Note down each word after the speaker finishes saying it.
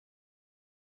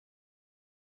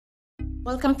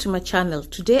Welcome to my channel.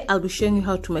 Today I'll be showing you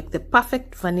how to make the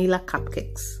perfect vanilla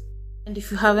cupcakes. And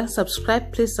if you haven't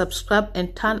subscribed, please subscribe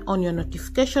and turn on your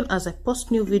notification as I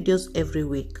post new videos every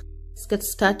week. Let's get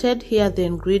started. Here are the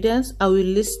ingredients. I will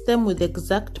list them with the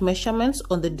exact measurements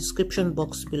on the description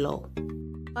box below.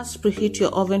 First, preheat your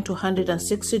oven to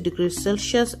 160 degrees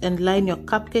Celsius and line your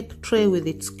cupcake tray with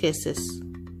its cases.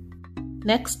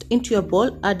 Next, into your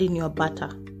bowl, add in your butter,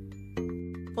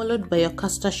 followed by your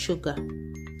caster sugar.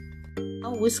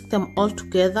 Now whisk them all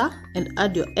together and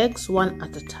add your eggs one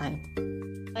at a time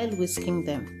while whisking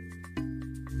them.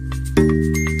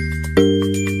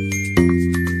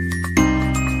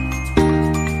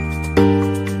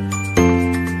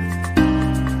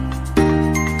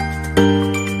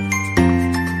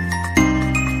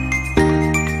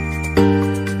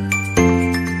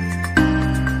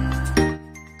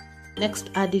 Next,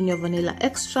 add in your vanilla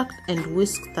extract and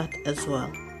whisk that as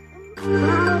well.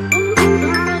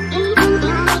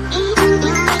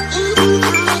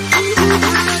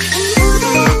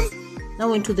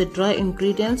 Now into the dry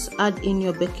ingredients, add in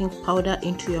your baking powder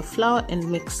into your flour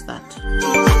and mix that.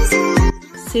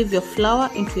 Sieve your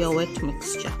flour into your wet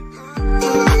mixture.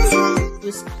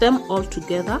 Whisk them all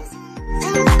together.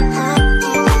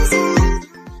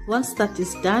 Once that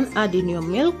is done, add in your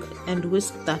milk and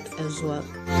whisk that as well.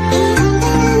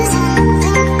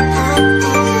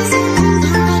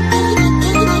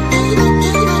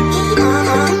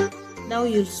 Now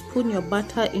you'll spoon your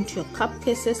butter into your cup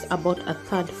cases about a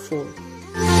third full.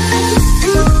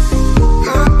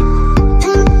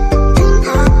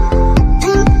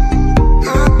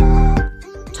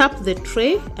 Tap the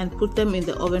tray and put them in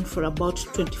the oven for about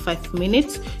 25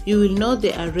 minutes. You will know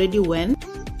they are ready when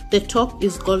the top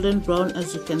is golden brown,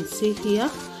 as you can see here.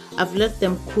 I've let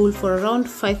them cool for around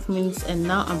 5 minutes and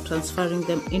now I'm transferring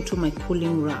them into my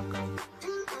cooling rack.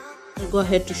 I'll go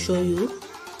ahead to show you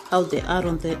how they are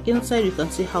on the inside. You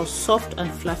can see how soft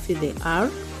and fluffy they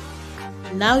are.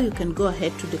 Now you can go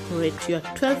ahead to decorate your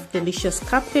 12 delicious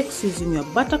cupcakes using your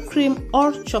buttercream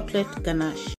or chocolate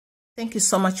ganache. Thank you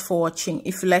so much for watching.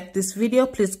 If you like this video,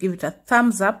 please give it a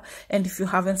thumbs up, and if you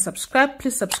haven't subscribed,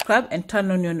 please subscribe and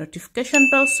turn on your notification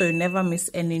bell so you never miss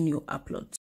any new uploads.